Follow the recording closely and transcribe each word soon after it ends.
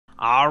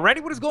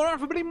Alrighty, what is going on,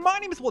 everybody? My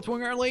name is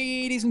Blitzwinger,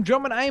 ladies and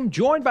gentlemen. I am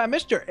joined by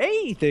Mr.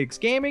 Athix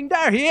Gaming.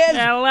 There he is.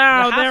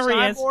 Hello, there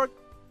he is.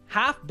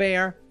 Half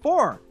bear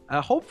for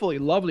a hopefully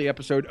lovely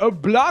episode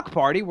of Block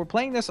Party. We're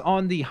playing this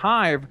on the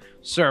Hive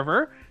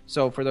server.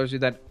 So for those of you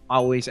that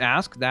always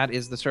ask, that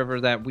is the server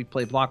that we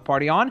play Block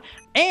Party on.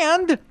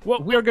 And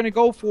we're going to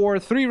go for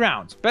 3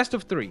 rounds. Best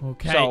of 3.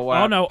 Okay. So,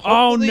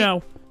 oh,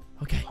 no.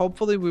 Okay.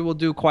 Hopefully we will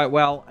do quite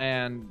well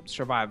and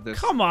survive this.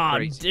 Come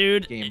on,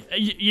 dude. Game.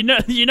 You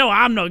know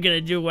I'm not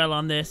gonna do well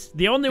on this.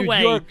 The only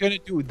way you're gonna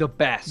do the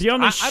best. The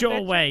only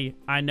sure way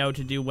I know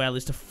to do well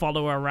is to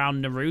follow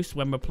around Naroos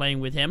when we're playing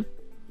with him.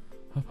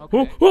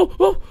 Okay.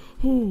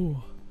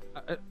 Oh.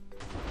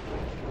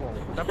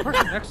 That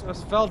person next to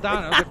us fell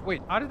down. I was like,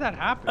 wait, how did that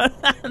happen?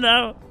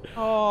 No.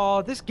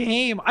 Oh, this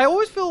game. I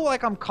always feel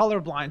like I'm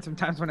colorblind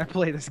sometimes when I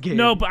play this game.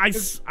 No, but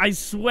I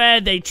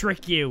swear they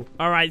trick you.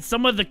 All right,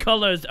 some of the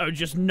colors are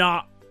just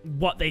not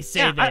what they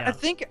say they are.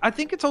 I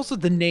think it's also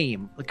the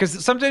name,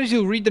 because sometimes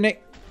you'll read the name.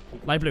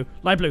 Light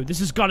blue. This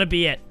has got to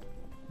be it.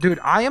 Dude,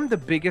 I am the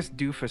biggest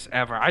doofus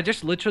ever. I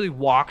just literally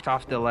walked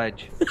off the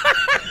ledge.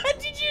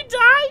 Did you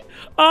die?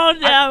 Oh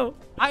no.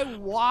 I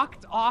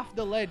walked off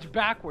the ledge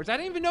backwards. I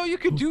didn't even know you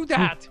could do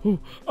that.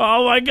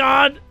 Oh my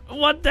god.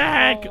 What the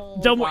heck?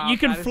 Don't wow, you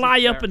can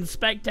fly up and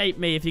spectate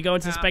me if you go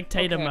into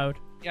spectator mode.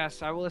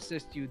 Yes, I will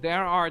assist you.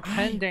 There are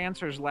 10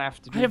 dancers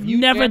left. I have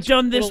never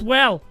done this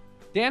well.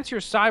 Dance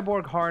your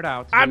cyborg heart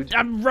out, dude.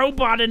 I'm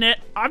roboting it.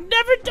 I've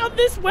never done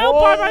this well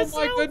by myself.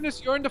 Oh my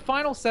goodness, you're in the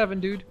final 7,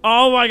 dude.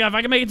 Oh my god, if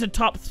I can make it to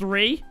top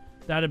 3,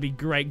 that'd be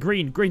great.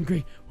 Green.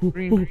 Green.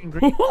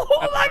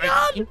 Oh my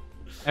god.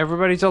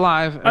 Everybody's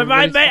alive. I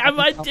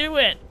might do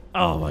it.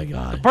 Oh my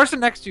god. The person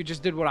next to you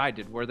just did what I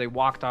did, where they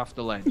walked off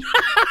the ledge.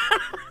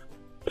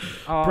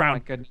 Oh brown. My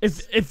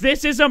goodness. If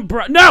this isn't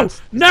brown, no.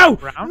 It's not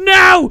brown.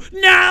 No.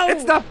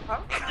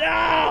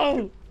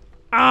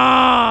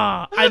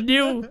 Ah, I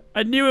knew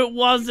it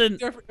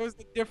wasn't. It was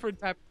a different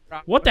type of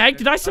brown. What the heck?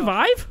 Did I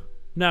survive?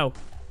 No.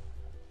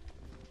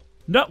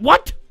 No.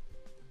 What?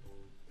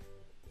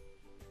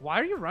 Why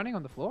are you running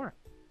on the floor?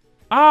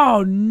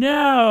 Oh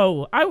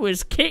no! I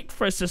was kicked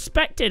for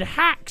suspected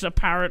hacks,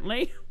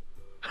 apparently.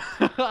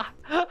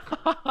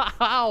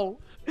 How?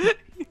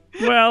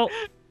 Well,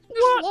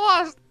 what?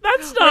 Lost.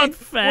 That's not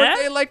fair.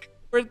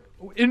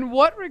 In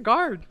what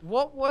regard?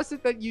 What was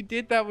it that you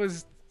did that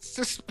was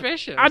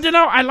suspicious? I don't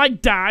know. I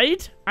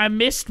died. I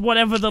missed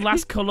whatever the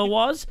last color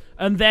was,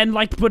 and then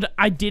but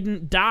I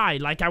didn't die.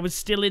 I was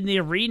still in the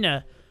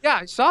arena. Yeah,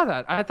 I saw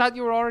that. I thought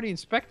you were already in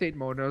spectate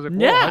mode. I was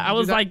like, yeah, I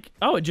was like,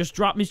 oh, it just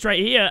dropped me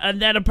straight here,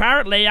 and then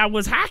apparently I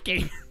was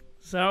hacking.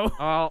 So.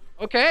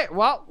 Okay.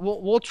 Well,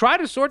 we'll try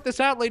to sort this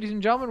out, ladies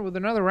and gentlemen, with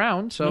another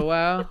round.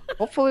 So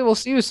hopefully we'll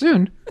see you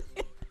soon.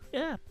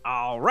 Yeah.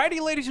 Alrighty,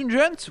 ladies and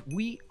gents,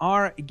 we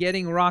are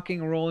getting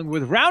rocking and rolling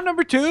with round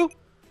number 2.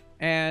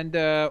 And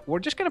we're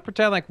just going to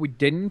pretend like we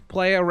didn't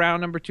play a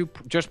round number 2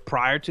 just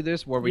prior to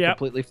this, where we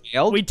completely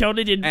failed. We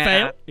totally didn't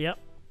fail. Yep.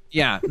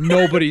 Yeah,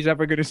 nobody's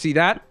ever going to see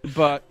that.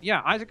 But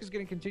yeah, Isaac is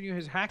going to continue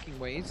his hacking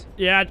ways.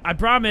 Yeah, I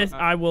promise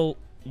I will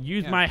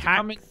use my hack.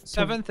 I'm in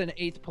 7th and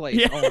 8th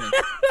place only.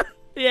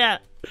 Yeah.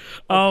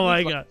 Oh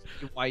my god.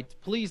 White,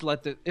 please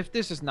let the. If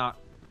this is not.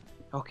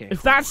 Okay.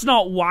 If that's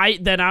not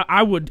white, then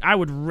I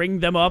would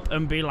ring them up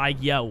and be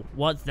like, "Yo,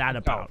 what's that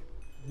about?"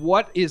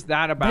 What is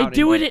that about? They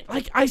do it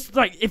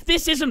if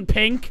this isn't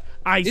pink,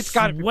 it's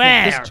gotta be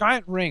pink. This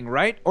giant ring,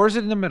 right? Or is it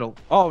in the middle?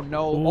 Oh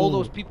no, all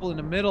those people in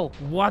the middle.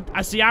 What?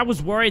 I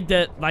was worried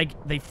that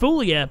they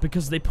fool you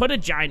because they put a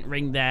giant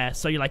ring there,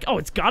 so you're like, oh,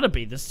 it's gotta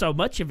be. There's so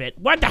much of it.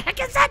 What the heck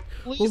is that?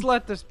 Please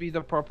let this be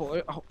the purple.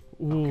 Oh.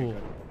 Ooh. Okay,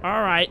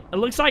 all right. It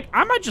looks like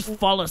I might just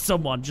follow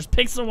someone. Just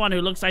pick someone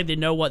who looks like they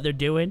know what they're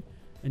doing,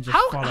 and just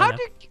follow them.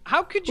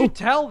 How could you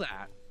tell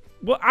that?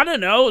 Well, I don't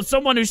know.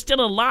 Someone who's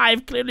still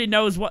alive clearly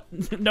knows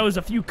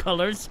a few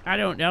colors. I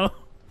don't know.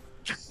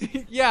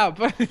 Yeah,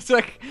 but it's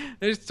like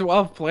there's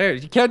 12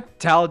 players. You can't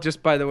tell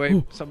just by the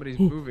way somebody's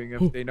moving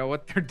if they know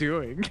what they're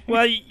doing.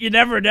 Well, you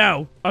never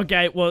know.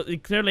 Okay, well,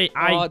 clearly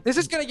this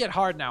is gonna get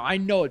hard now. I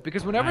know it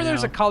because whenever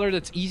there's a color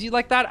that's easy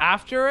like that,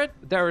 after it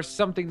there is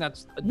something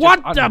that's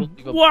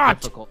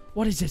difficult.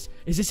 What is this?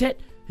 Is this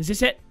it? Is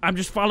this it? I'm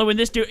just following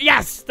this dude.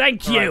 Yes,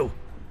 thank you. Right.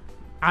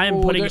 I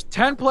am putting. There's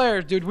 10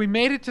 players, dude. We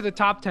made it to the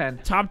top 10.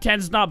 Top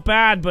 10's not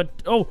bad, but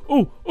oh.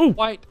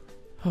 White.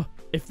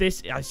 If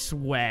this, I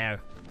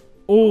swear.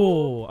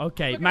 Oh,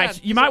 okay, Max.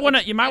 You might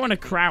wanna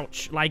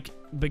crouch,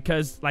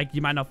 because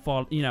you might not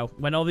fall. You know,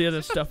 when all the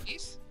other stuff.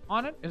 Face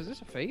on it? Is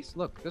this a face?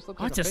 Look, this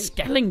looks like a face. It's a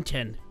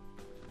skeleton.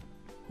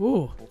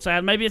 Ooh,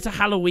 so maybe it's a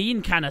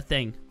Halloween kind of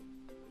thing.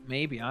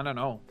 Maybe, I don't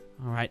know.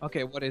 All right.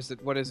 Okay, what is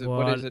it? What is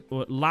it?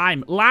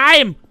 Lime.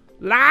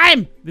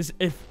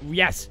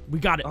 Yes, we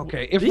got it.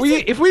 Okay,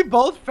 if we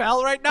both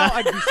fell right now,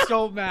 I'd be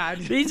so mad.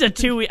 These are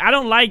too. I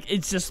don't like.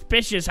 It's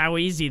suspicious how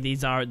easy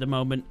these are at the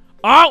moment.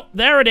 Oh,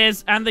 there it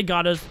is, and they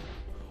got us.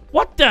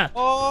 What the?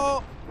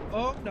 Oh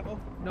no,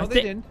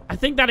 they didn't. I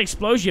think that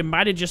explosion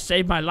might have just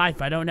saved my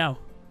life. I don't know.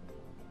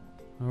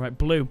 All right,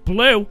 blue.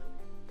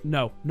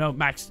 No,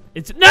 Max.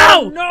 It's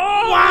no.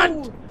 No.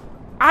 What?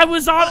 I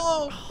was on.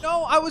 Oh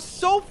no, I was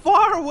so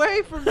far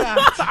away from that.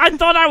 I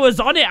thought I was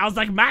on it. I was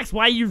like, Max,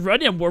 why are you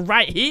running? We're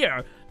right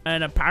here.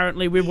 And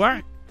apparently we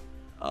weren't.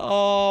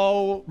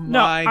 Oh my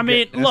No, I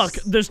mean, goodness. look,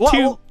 there's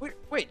two.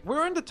 Wait,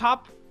 we're in the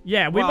top.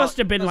 Yeah, we must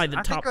have been like the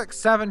I top. think like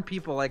 7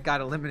 people like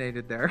got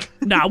eliminated there.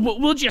 Nah,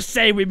 we'll just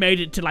say we made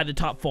it to like the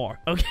top 4.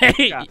 Okay.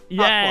 Yeah,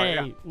 Yay,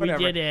 top 4, we whatever.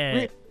 did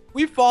it.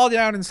 We fall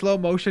down in slow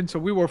motion, so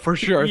we were for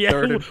sure Yeah,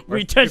 third. And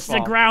we fourth touched to the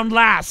fall. ground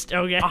last.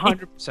 Okay.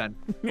 100%.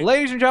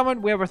 Ladies and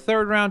gentlemen, we have our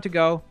 3rd round to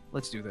go.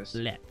 Let's do this.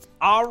 Let's.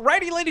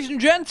 Alrighty, ladies and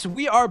gents,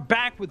 we are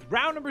back with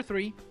round number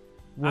 3.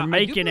 We're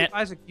making it.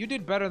 Isaac, you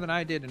did better than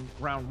I did in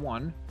round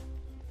 1.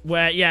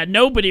 Where yeah,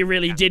 nobody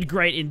really did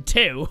great in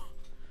 2.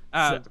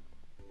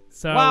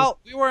 So well,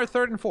 we were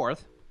 3rd and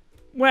 4th.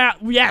 well,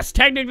 yes,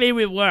 technically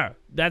we were.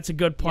 That's a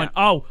good point.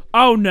 Yeah.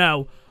 Oh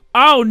no.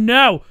 Oh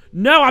no.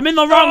 No, I'm in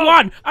the wrong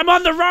one. I'm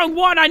on the wrong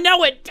one. I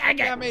know it. Dang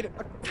it. Yeah, I made it.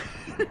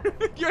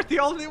 You're the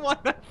only one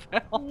that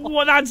fell.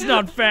 Well, that's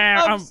not fair.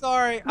 I'm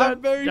sorry.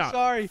 I'm very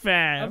sorry.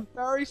 Fair. I'm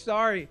very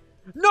sorry.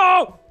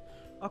 No!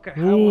 Okay.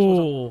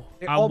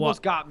 They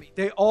almost got me.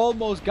 They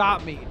almost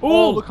got me. Ooh.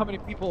 Oh, look how many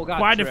people got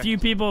Quite tricked. a few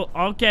people.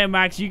 Okay,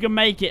 Max, you can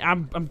make it.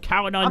 I'm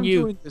counting on you.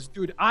 I'm doing this,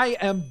 dude. I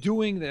am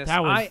doing this.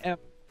 That was I am.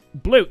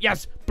 Blue.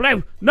 Yes,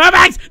 blue. No,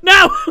 Max.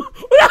 No.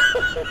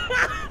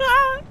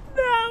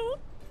 No.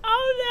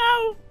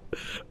 Oh no.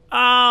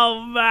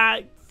 Oh,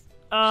 Max.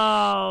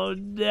 Oh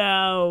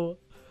no.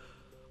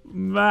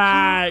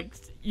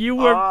 Max, you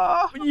were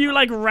you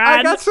like ran.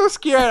 I got so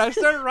scared. I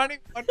started running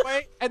one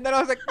way, and then I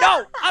was like,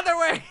 no, other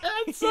way.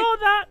 I saw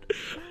that.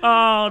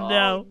 Oh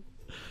no.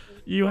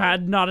 You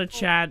had not a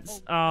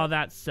chance. Oh,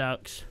 that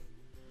sucks.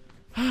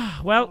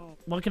 Well,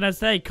 what can I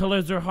say?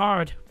 Colors are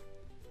hard.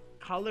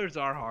 Colors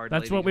are hard.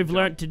 That's what we've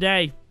learned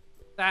today.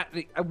 That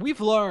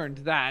we've learned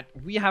that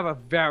we have a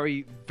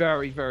very,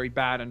 very, very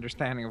bad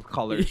understanding of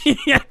colors.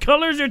 Yeah,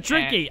 colors are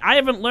tricky. I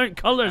haven't learned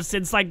colors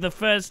since like the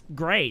 1st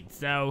grade,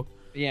 so.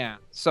 Yeah.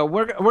 So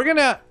we're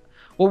gonna,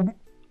 well,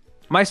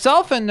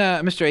 myself and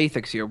Mr.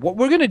 Athix here. What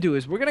we're gonna do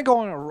is we're gonna go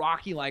on a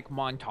Rocky-like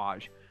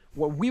montage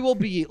where we will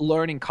be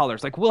learning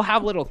colors. Like we'll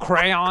have little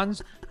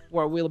crayons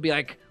where we'll be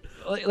like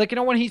you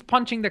know when he's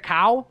punching the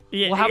cow,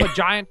 yeah, we'll have a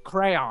giant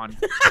crayon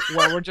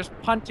where we're just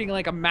punching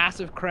like a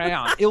massive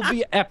crayon. It'll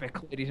be epic,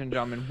 ladies and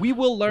gentlemen. We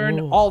will learn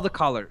all the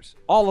colors,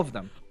 all of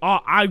them. Oh,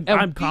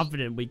 I'm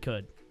confident we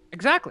could.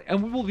 Exactly,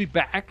 and we will be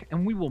back,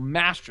 and we will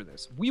master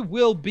this. We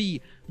will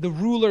be the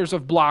rulers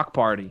of Block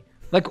Party.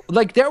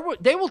 Like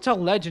they will tell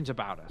legends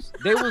about us.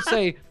 They will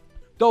say,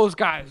 those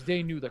guys,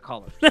 they knew the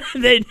colors.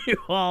 They knew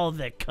all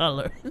the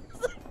colors.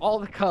 All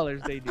the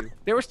colors they knew.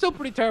 They were still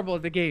pretty terrible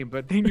at the game,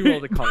 but they knew all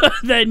the colors.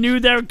 They knew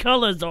their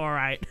colors, all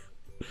right.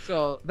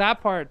 So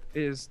that part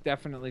is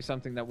definitely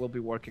something that we'll be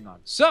working on.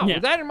 So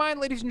with that in mind,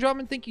 ladies and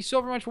gentlemen, thank you so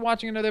very much for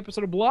watching another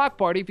episode of Block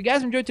Party. If you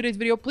guys enjoyed today's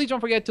video, please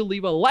don't forget to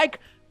leave a like.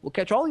 We'll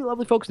catch all you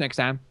lovely folks next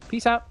time.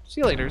 Peace out.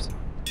 See you later,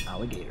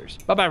 alligators.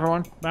 Bye-bye,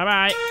 everyone.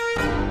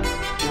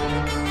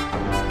 Bye-bye.